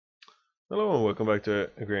Hello and welcome back to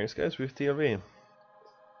Agrarian guys with TLV.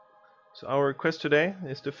 So our quest today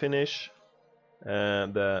is to finish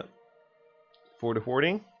the for the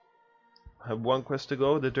hoarding. I have one quest to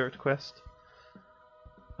go, the dirt quest.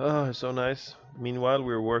 Oh, it's so nice. Meanwhile,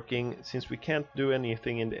 we're working, since we can't do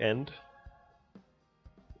anything in the end.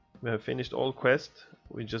 We have finished all quests.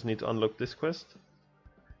 We just need to unlock this quest.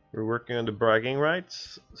 We're working on the bragging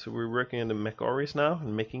rights, so we're working on the McAureys now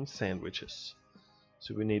and making sandwiches.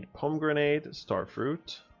 So we need pomegranate,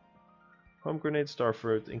 starfruit,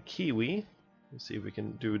 and kiwi. Let's see if we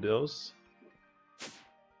can do those.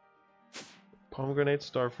 Pomegranate,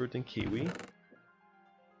 starfruit, and kiwi.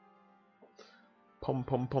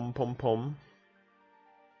 Pom.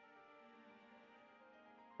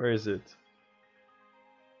 Where is it?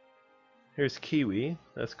 Here's kiwi.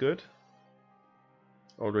 That's good.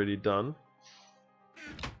 Already done.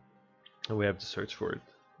 And we have to search for it.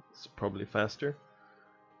 It's probably faster.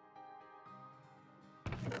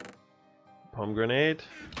 Pomegranate.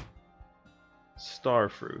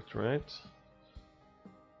 Starfruit, right?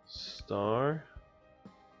 Star.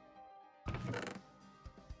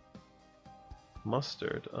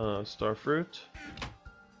 Mustard. Starfruit.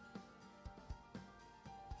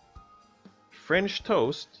 French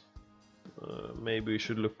toast. Maybe we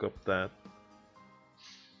should look up that.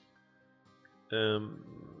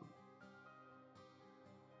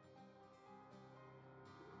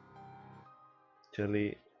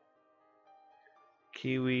 Jelly.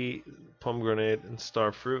 Kiwi, pomegranate, and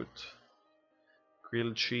starfruit.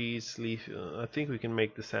 Grilled cheese, leaf. I think we can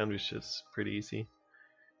make the sandwiches pretty easy.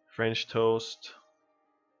 French toast.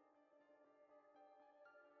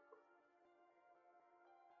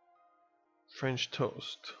 French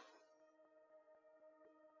toast.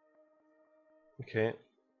 Okay.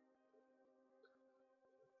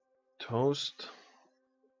 Toast.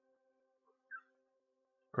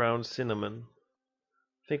 Ground cinnamon.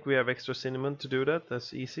 I think we have extra cinnamon to do that.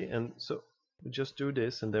 That's easy. And so we just do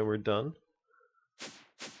this and then we're done. So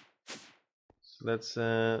let's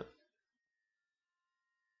PB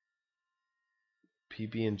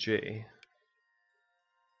and J.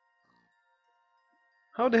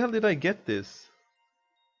 How the hell did I get this?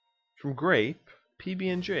 From grape?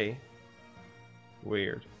 PB and J?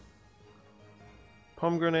 Weird.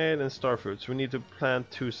 Pomegranate and starfruit. So we need to plant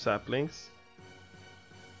 2 saplings.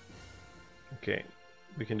 Okay,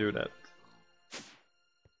 we can do that.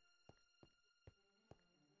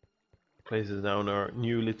 Places down our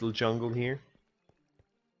new little jungle here.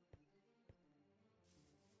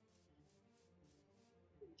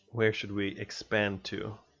 Where should we expand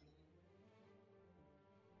to?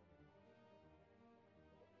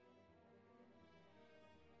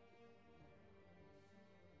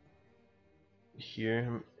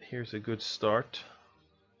 Here's a good start.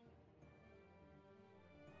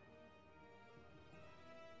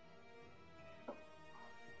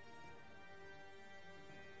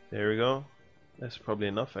 There we go. That's probably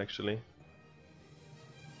enough actually.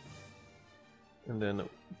 And then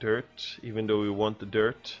dirt, even though we want the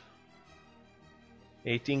dirt.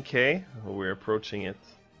 18k? Oh, we're approaching it.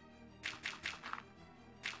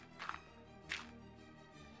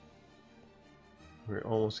 We're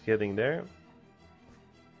almost getting there.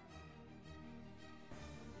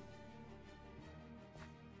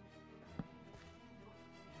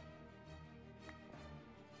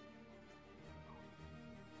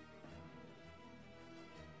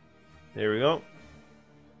 There we go.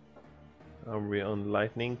 Are we on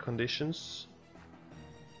lightning conditions?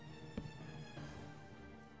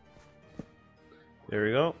 There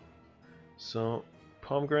we go. So,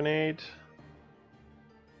 pomegranate.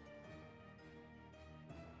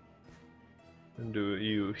 And do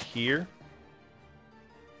you here?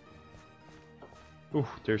 Ooh,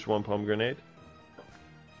 there's one pomegranate.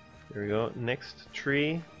 There we go. Next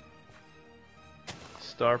tree.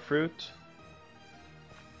 Starfruit.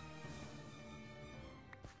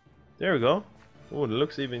 There we go. Oh, it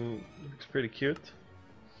looks pretty cute.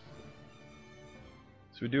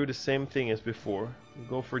 So we do the same thing as before. We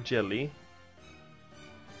go for jelly.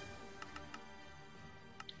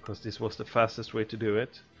 Because this was the fastest way to do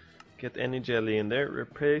it. Get any jelly in there.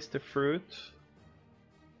 Replace the fruit.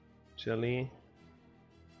 Jelly.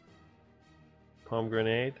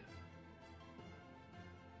 Pomegranate.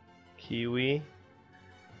 Kiwi.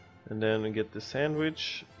 And then we get the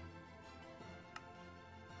sandwich.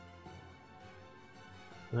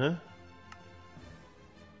 Huh?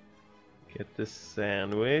 Get the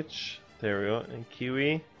sandwich. There we go. And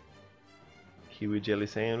kiwi. Kiwi jelly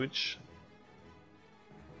sandwich.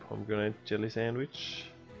 Pomegranate jelly sandwich.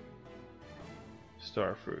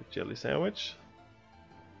 Starfruit jelly sandwich.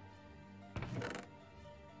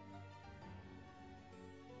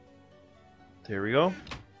 There we go.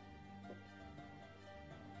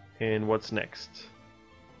 And what's next?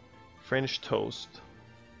 French toast.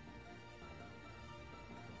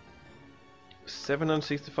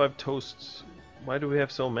 765 toasts. Why do we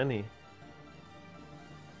have so many?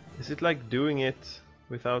 Is it like doing it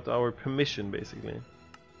without our permission, basically?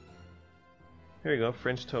 Here you go,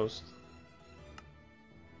 French toast.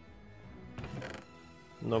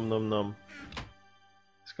 Nom nom nom.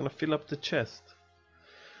 It's gonna fill up the chest.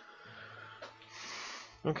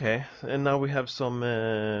 Okay, and now we have some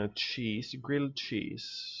cheese, grilled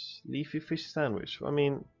cheese, leafy fish sandwich. I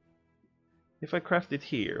mean, if I craft it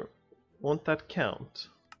here, won't that count?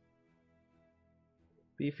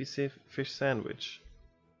 Beefy fish sandwich.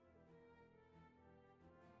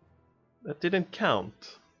 That didn't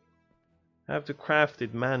count. I have to craft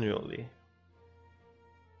it manually.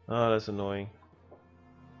 Oh, that's annoying.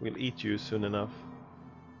 We'll eat you soon enough.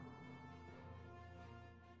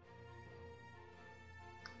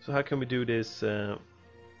 So how can we do this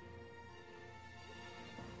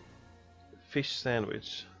fish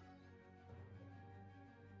sandwich?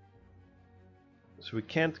 So we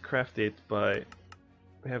can't craft it by...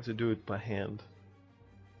 we have to do it by hand.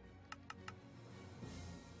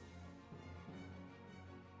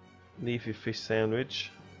 Leafy fish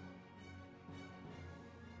sandwich.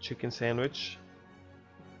 Chicken sandwich.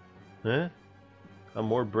 Huh? Oh,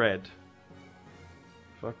 more bread.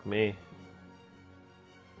 Fuck me.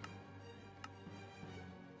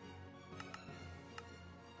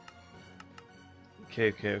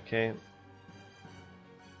 Okay.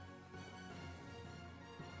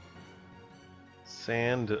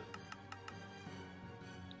 Sand.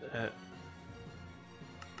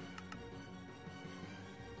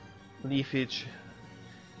 Leafy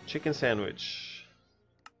chicken sandwich.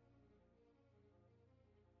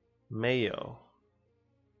 Mayo.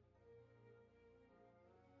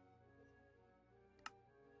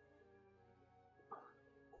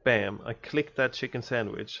 Bam, I clicked that chicken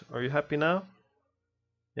sandwich. Are you happy now?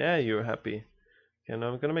 Yeah, you're happy. Okay, now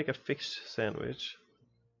I'm gonna make a fish sandwich.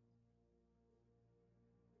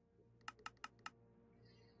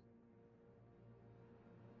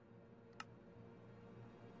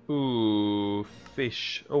 Ooh,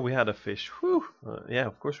 fish. Oh, we had a fish. Whew. Yeah,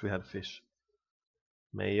 of course we had a fish.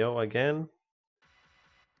 Mayo again.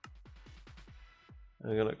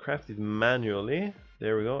 I'm gonna craft it manually.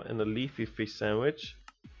 There we go. And a leafy fish sandwich.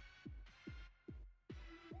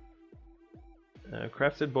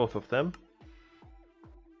 Crafted both of them.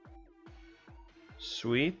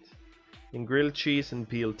 Sweet. And grilled cheese and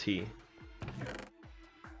BLT.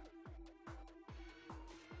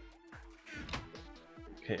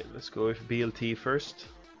 Okay, let's go with BLT first.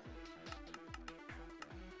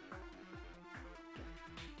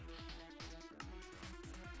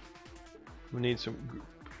 We need some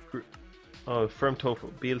firm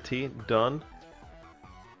tofu. BLT done.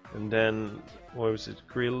 And then what was it?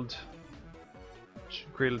 Grilled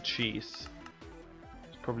cheese.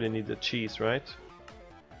 Probably need the cheese, right?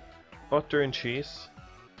 Butter and cheese.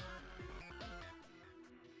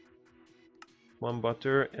 One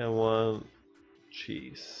butter and one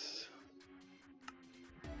cheese.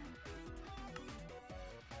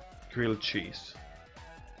 Grilled cheese.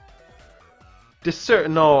 Dessert?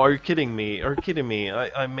 No, are you kidding me? Are you kidding me?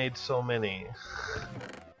 I made so many.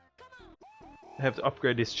 I have to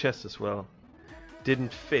upgrade this chest as well.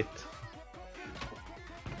 Didn't fit.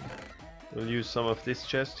 We'll use some of this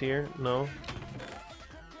chest here. No.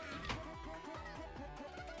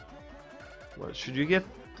 What should you get?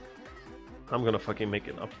 I'm gonna fucking make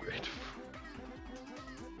an upgrade.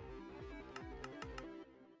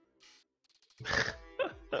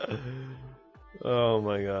 Oh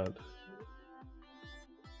my god.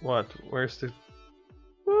 What? Where's the...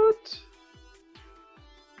 What?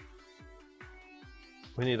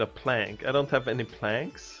 We need a plank. I don't have any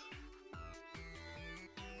planks.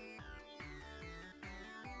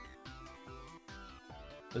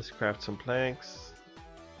 Let's craft some planks.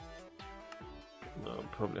 No,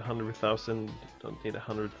 probably 100,000. Don't need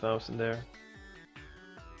 100,000 there.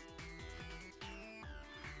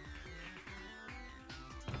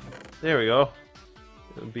 There we go.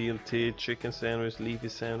 A BLT, chicken sandwich, leafy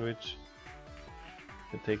sandwich.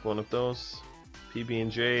 Can take one of those.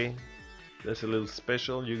 PB&J. That's a little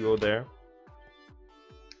special. You go there.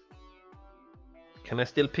 Can I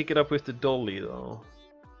still pick it up with the dolly though?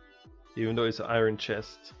 Even though it's an iron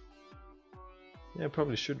chest. Yeah, it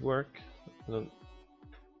probably should work. I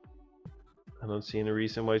don't see any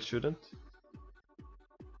reason why it shouldn't.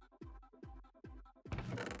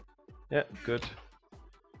 Yeah, good.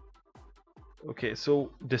 Okay,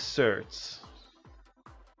 so desserts.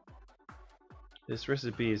 This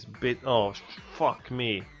recipe is bit. Oh, fuck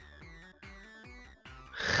me.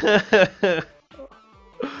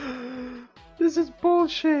 This is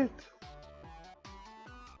bullshit.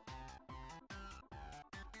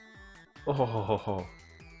 Oh.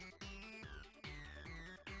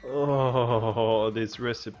 Oh, this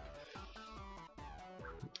recipe.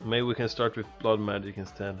 Maybe we can start with blood magic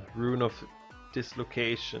instead. Rune of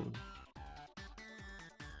dislocation.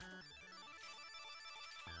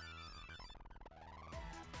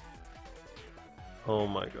 Oh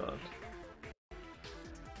my god.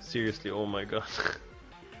 Seriously, oh my god.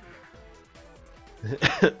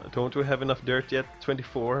 Don't we have enough dirt yet?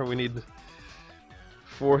 24, we need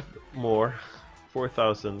 4 more.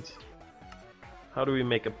 4,000. How do we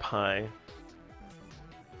make a pie?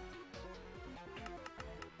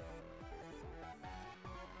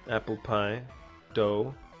 Apple pie.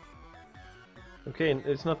 Dough. Okay,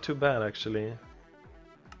 it's not too bad actually.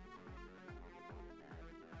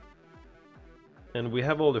 And we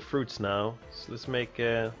have all the fruits now, so let's make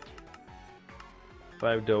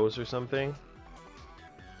 5 doughs or something.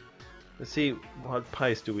 Let's see, what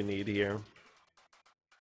pies do we need here?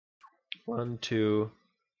 1, 2,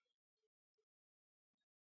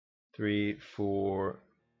 3, 4,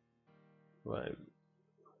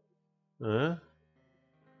 5.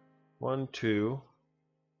 1, 2,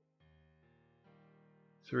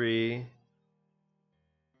 3.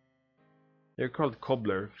 They're called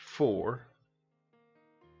cobbler. 4,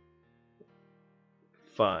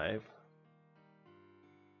 5.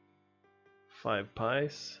 5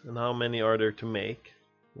 pies. And how many are there to make?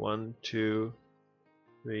 1, 2,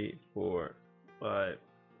 3, 4, 5.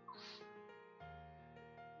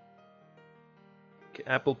 Okay,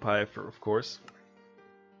 apple pie for, of course.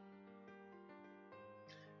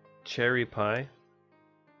 Cherry pie.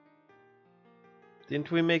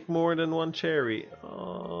 Didn't we make more than 1 cherry?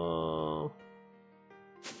 Oh.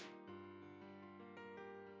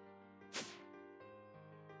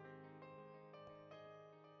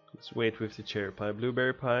 Let's wait with the cherry pie.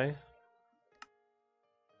 Blueberry pie.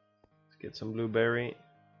 Let's get some blueberry.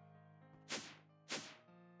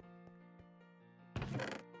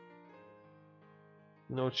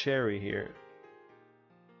 No cherry here.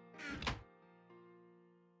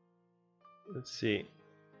 Let's see.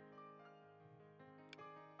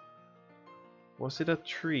 Was it a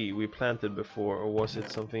tree we planted before, or was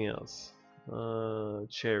it something else?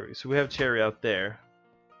 Cherry. So we have cherry out there.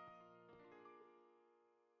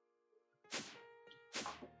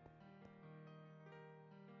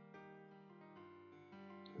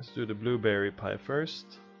 Let's do the blueberry pie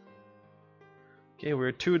first. Okay,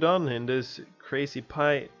 we're 2 done in this crazy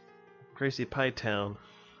pie town.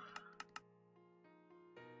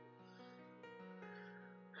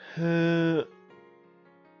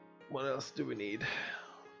 What else do we need?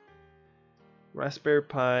 Raspberry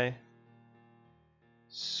pie,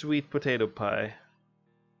 sweet potato pie,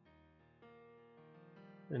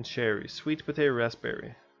 and cherry. Sweet potato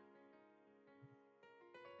raspberry.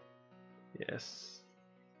 Yes.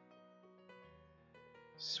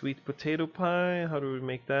 Sweet potato pie. How do we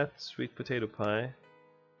make that? Sweet potato pie.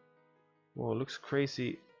 Whoa, looks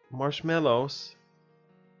crazy. Marshmallows.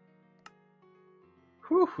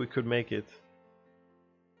 Whew, we could make it.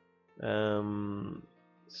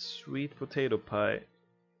 Sweet potato pie.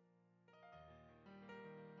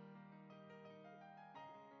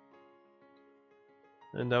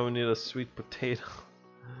 And now we need a sweet potato.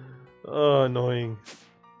 Oh, annoying.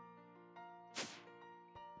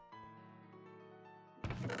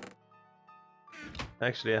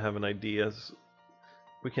 Actually, I have an idea.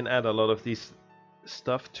 We can add a lot of these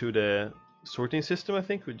stuff to the sorting system. I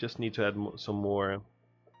think we just need to add some more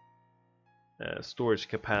storage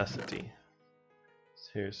capacity. So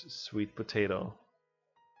here's sweet potato.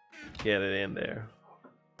 Get it in there.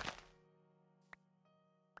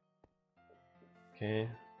 Okay.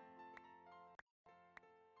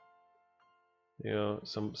 You know,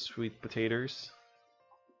 some sweet potatoes.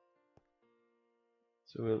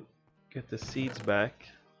 So we'll get the seeds back.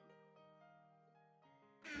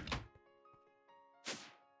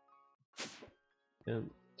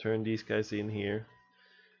 And turn these guys in here.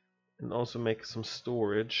 And also make some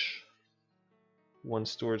storage. 1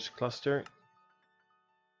 storage cluster.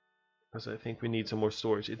 Because I think we need some more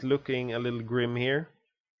storage. It's looking a little grim here.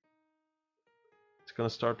 It's gonna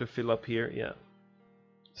start to fill up here, yeah.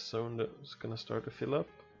 So it's gonna start to fill up.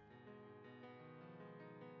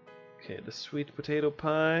 Okay, the sweet potato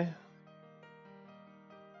pie.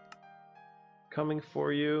 Coming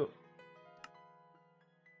for you.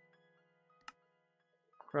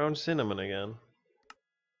 Ground cinnamon again.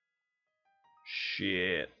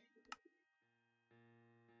 Shit.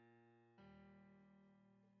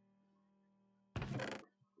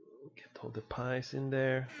 Get all the pies in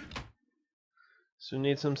there. So you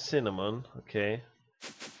need some cinnamon, okay.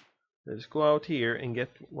 Let's go out here and get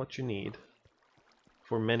what you need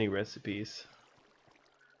for many recipes.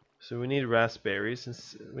 So we need raspberries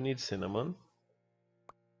and we need cinnamon.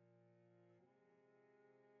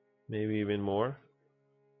 Maybe even more.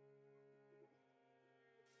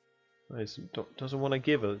 It doesn't want to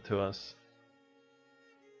give it to us.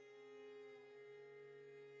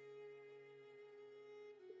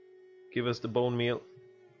 Give us the bone meal.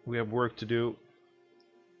 We have work to do.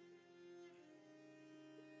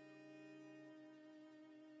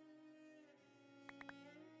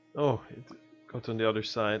 Oh, it got on the other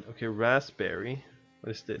side. Okay, raspberry.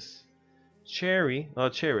 What is this? Cherry. Oh,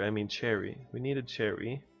 cherry. I mean cherry. We need a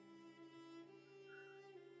cherry.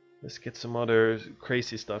 Let's get some other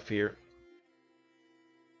crazy stuff here.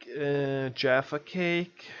 Jaffa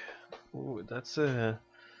cake. Ooh, that's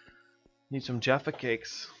need some Jaffa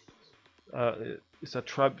cakes. It's a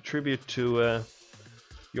tribute to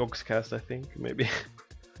Yogscast, I think, maybe.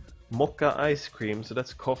 Mocha ice cream, so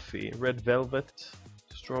that's coffee. Red velvet,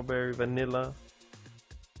 strawberry, vanilla.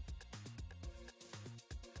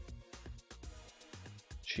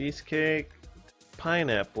 Cheesecake,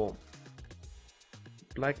 pineapple,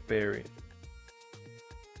 blackberry,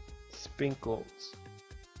 sprinkles,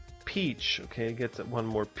 peach. Okay, get one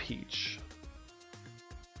more peach.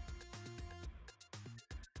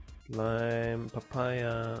 Lime,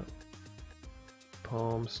 papaya,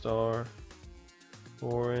 palm star,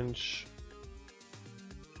 orange,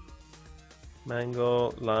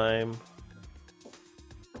 mango, lime,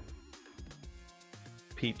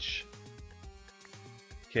 peach.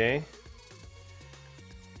 Okay.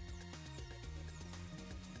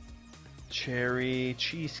 Cherry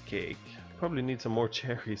cheesecake. Probably need some more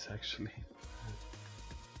cherries actually.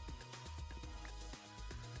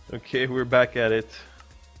 Okay, we're back at it.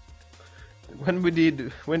 When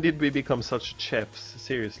did we become such chefs?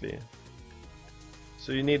 Seriously.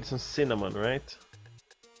 So you need some cinnamon, right?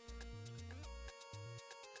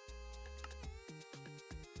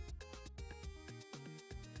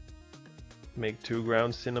 Make 2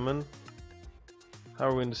 ground cinnamon. How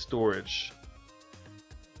are we in the storage?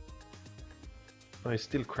 Are you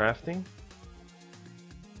still crafting?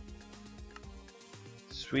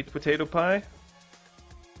 Sweet potato pie?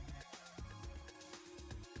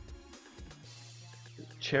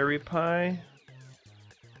 Cherry pie?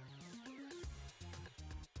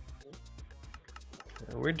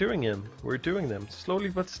 We're doing them. We're doing them. Slowly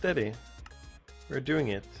but steady. We're doing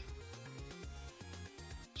it.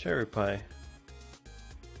 Cherry pie.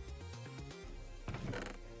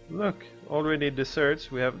 Look, already desserts.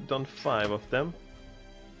 We have done 5 of them.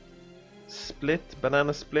 Split,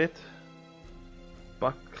 banana split,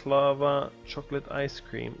 baklava, chocolate ice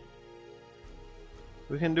cream.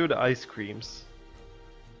 We can do the ice creams.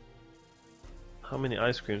 How many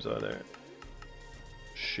ice creams are there?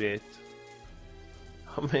 Shit.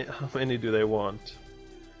 How many do they want?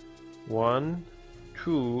 1,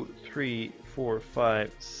 2, 3, 4,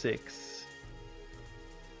 5, 6.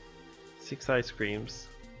 6 ice creams.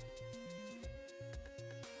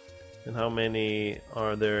 And how many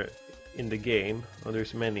are there in the game? Oh,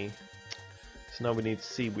 there's many. So now we need to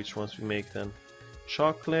see which ones we make then.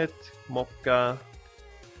 Chocolate, mocha,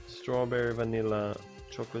 strawberry, vanilla,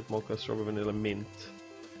 chocolate, mocha, strawberry, vanilla, mint.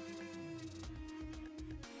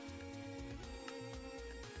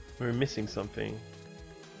 We're missing something.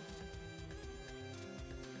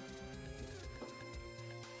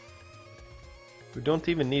 We don't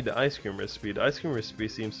even need the ice cream recipe. The ice cream recipe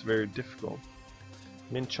seems very difficult.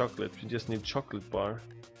 Mint chocolate, we just need chocolate bar.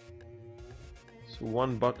 So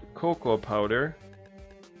 1 cocoa powder.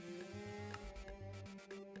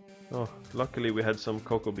 Oh, luckily we had some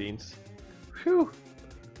cocoa beans. Phew!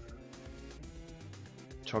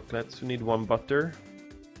 Chocolates, we need 1 butter.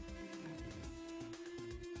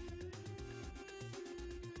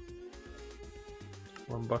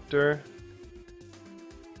 One butter.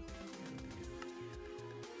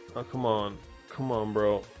 Oh, come on,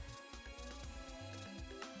 bro.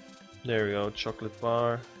 There we go, chocolate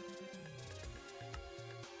bar.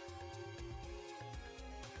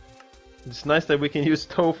 It's nice that we can use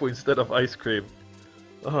tofu instead of ice cream.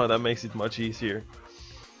 Oh, that makes it much easier.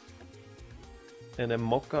 And then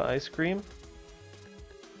mocha ice cream.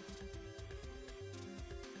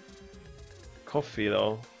 Coffee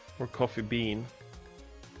though, or coffee bean.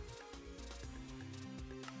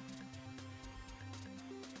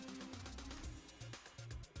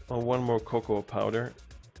 Oh, 1 more cocoa powder.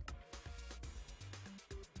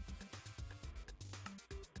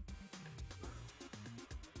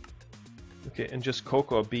 Okay, and just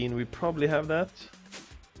cocoa bean, we probably have that.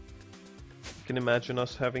 can imagine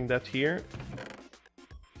us having that here.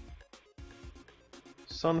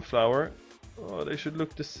 Sunflower. Oh, they should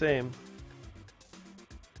look the same.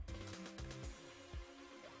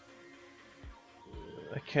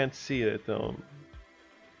 I can't see it though.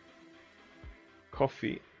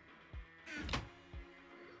 Coffee.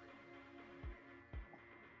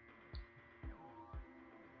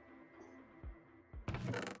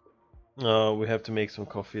 Oh, we have to make some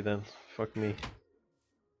coffee then. Fuck me.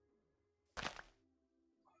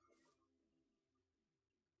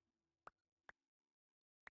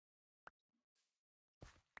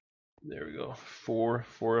 There we go. Four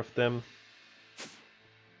of them.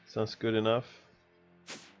 Sounds good enough.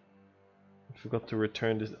 I forgot to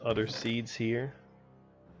return the other seeds here.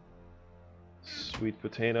 Sweet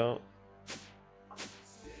potato.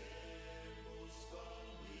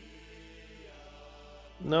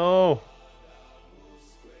 No!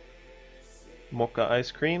 Mocha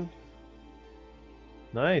ice cream.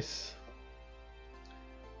 Nice.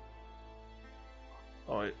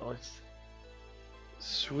 Oh, it's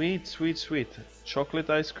sweet, sweet, sweet. Chocolate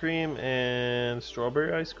ice cream and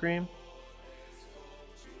strawberry ice cream.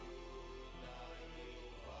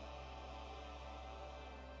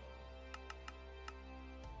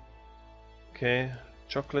 Okay,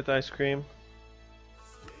 chocolate ice cream.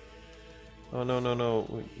 Oh no, no, no.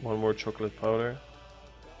 One more chocolate powder.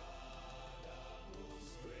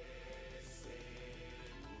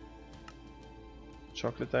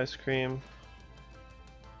 Chocolate ice cream.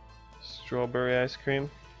 Strawberry ice cream.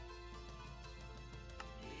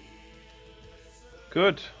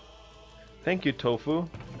 Good. Thank you, tofu.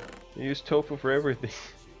 You use tofu for everything.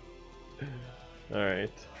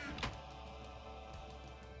 Alright.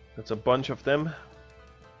 That's a bunch of them.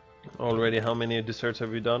 Already, how many desserts have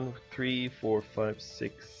we done? 3, 4, 5,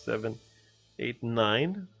 6, 7, 8,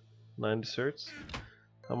 9. 9 desserts.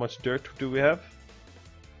 How much dirt do we have?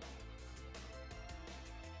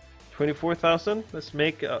 24,000. Let's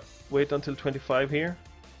make wait until 25 here.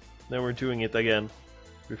 Then we're doing it again.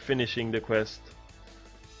 We're finishing the quest.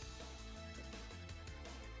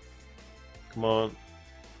 Come on.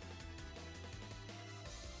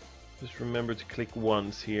 Just remember to click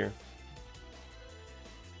once here.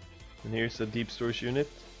 And here's a deep storage unit.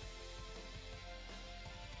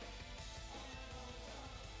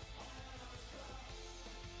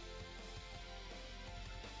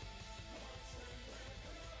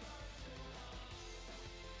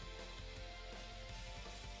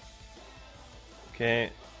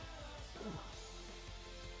 Okay.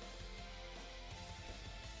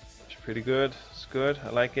 It's pretty good. It's good. I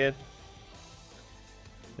like it.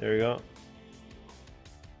 There we go.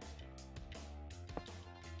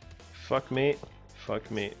 Fuck me.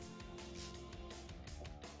 Fuck me.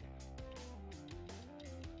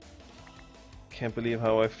 Can't believe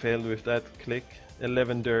how I failed with that click.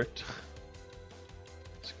 11 dirt.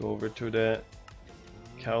 Let's go over to the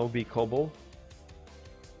Cowbee Cobble.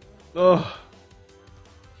 Oh!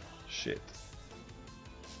 Shit.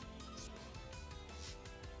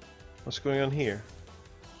 What's going on here?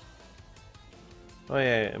 Oh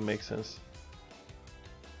yeah, it makes sense.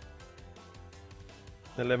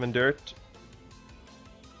 11 dirt.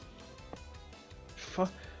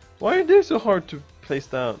 Fuck. Why are they so hard to place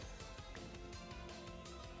down?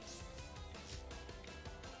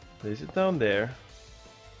 Place it down there.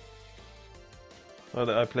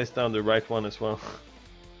 Oh, I placed down the right one as well.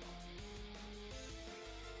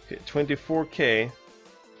 Okay, 24k.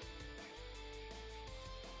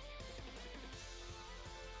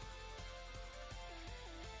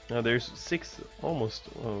 Now there's 6 almost.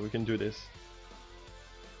 Oh, we can do this.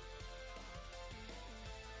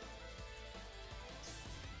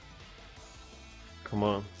 Come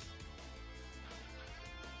on.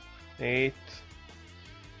 8.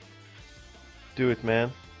 Do it,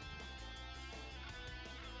 man.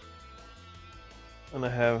 And I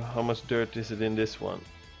have, how much dirt is it in this one?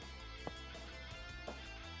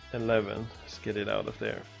 11. Let's get it out of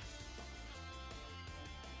there.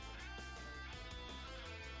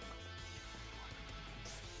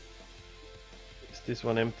 Is this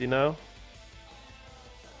one empty now?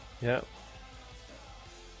 Yeah.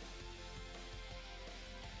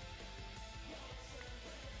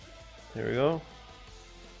 There we go.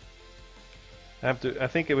 I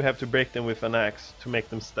think we have to break them with an axe to make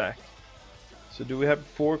them stack. So do we have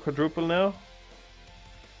 4 quadruple now?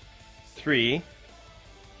 3.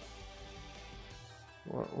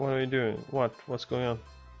 What are we doing? What's going on?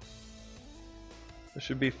 There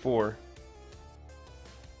should be 4.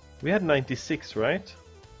 We had 96, right?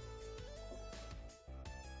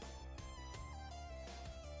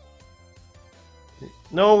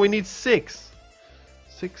 No, we need 6.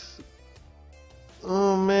 6.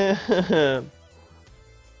 Oh man.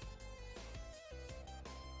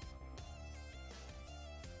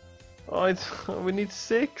 Oh, we need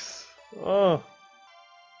 6. Oh,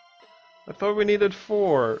 I thought we needed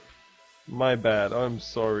 4. My bad. I'm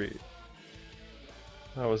sorry.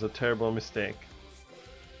 That was a terrible mistake.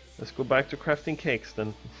 Let's go back to crafting cakes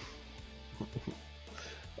then.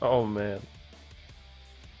 Oh man.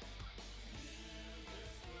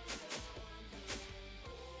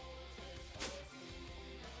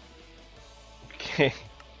 Okay.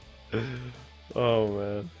 Oh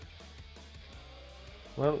man.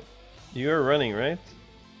 Well, you're running, right?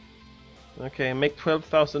 Okay, make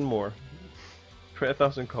 12,000 more.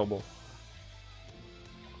 12,000 cobble.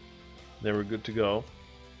 Then we're good to go.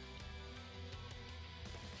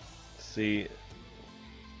 Let's see.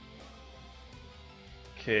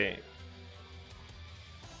 Okay.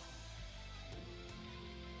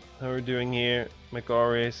 How are we doing here?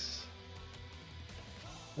 McAurey's.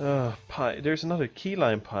 Pie. There's another key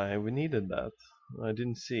lime pie. We needed that. I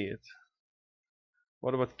didn't see it.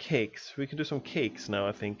 What about cakes? We can do some cakes now,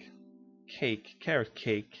 I think. Cake. Carrot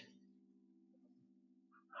cake.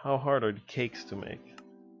 How hard are the cakes to make?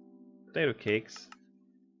 Potato cakes.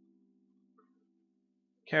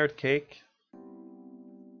 Carrot cake.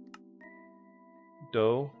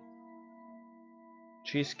 Dough.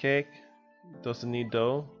 Cheesecake. Doesn't need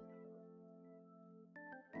dough.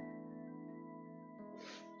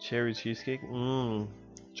 Cherry cheesecake.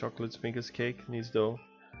 Chocolate sprinkles cake needs dough.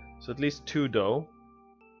 So at least 2 dough.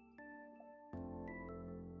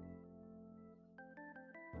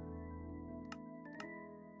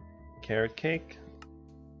 Carrot cake.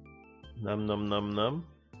 Num num num num.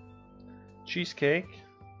 Cheesecake.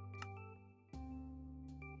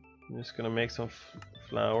 I'm just gonna make some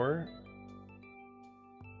flour.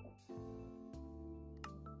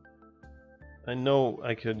 I know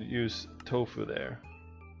I could use tofu there.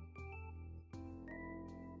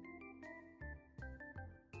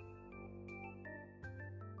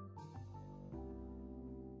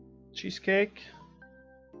 Cheesecake.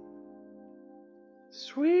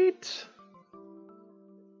 Sweet.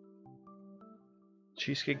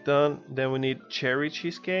 Cheesecake done. Then we need cherry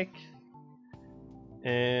cheesecake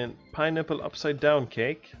and pineapple upside down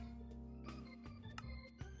cake.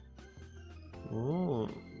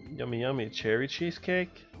 Yummy yummy. Cherry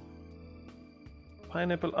cheesecake,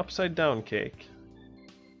 pineapple upside down cake.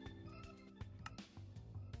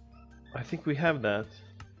 I think we have that.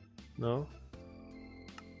 No?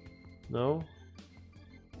 No?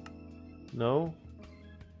 No?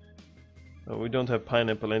 Oh, we don't have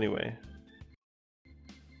pineapple anyway.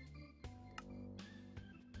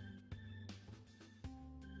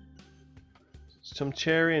 Some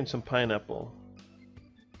cherry and some pineapple.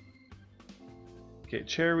 Okay,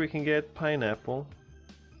 cherry we can get, pineapple.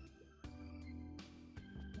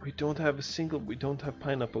 We don't have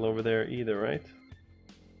pineapple over there either, right?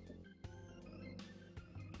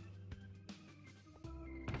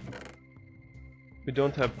 We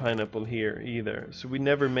don't have pineapple here either, so we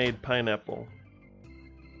never made pineapple.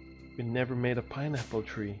 We never made a pineapple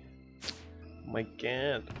tree. Oh my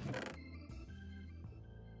god.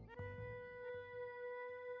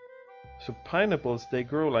 So pineapples, they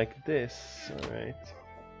grow like this, alright.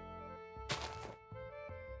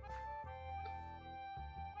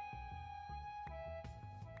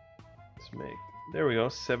 Let's make, there we go,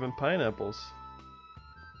 7 pineapples.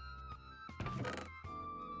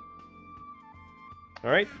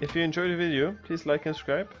 Alright, if you enjoyed the video, please like and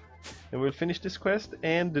subscribe. And we'll finish this quest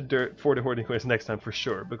and the dirt for the hoarding quest next time for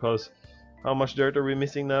sure. Because how much dirt are we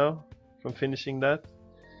missing now from finishing that?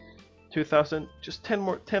 2,000, just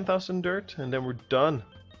 10,000 dirt and then we're done.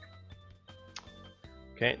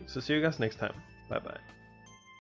 Okay, so see you guys next time. Bye bye.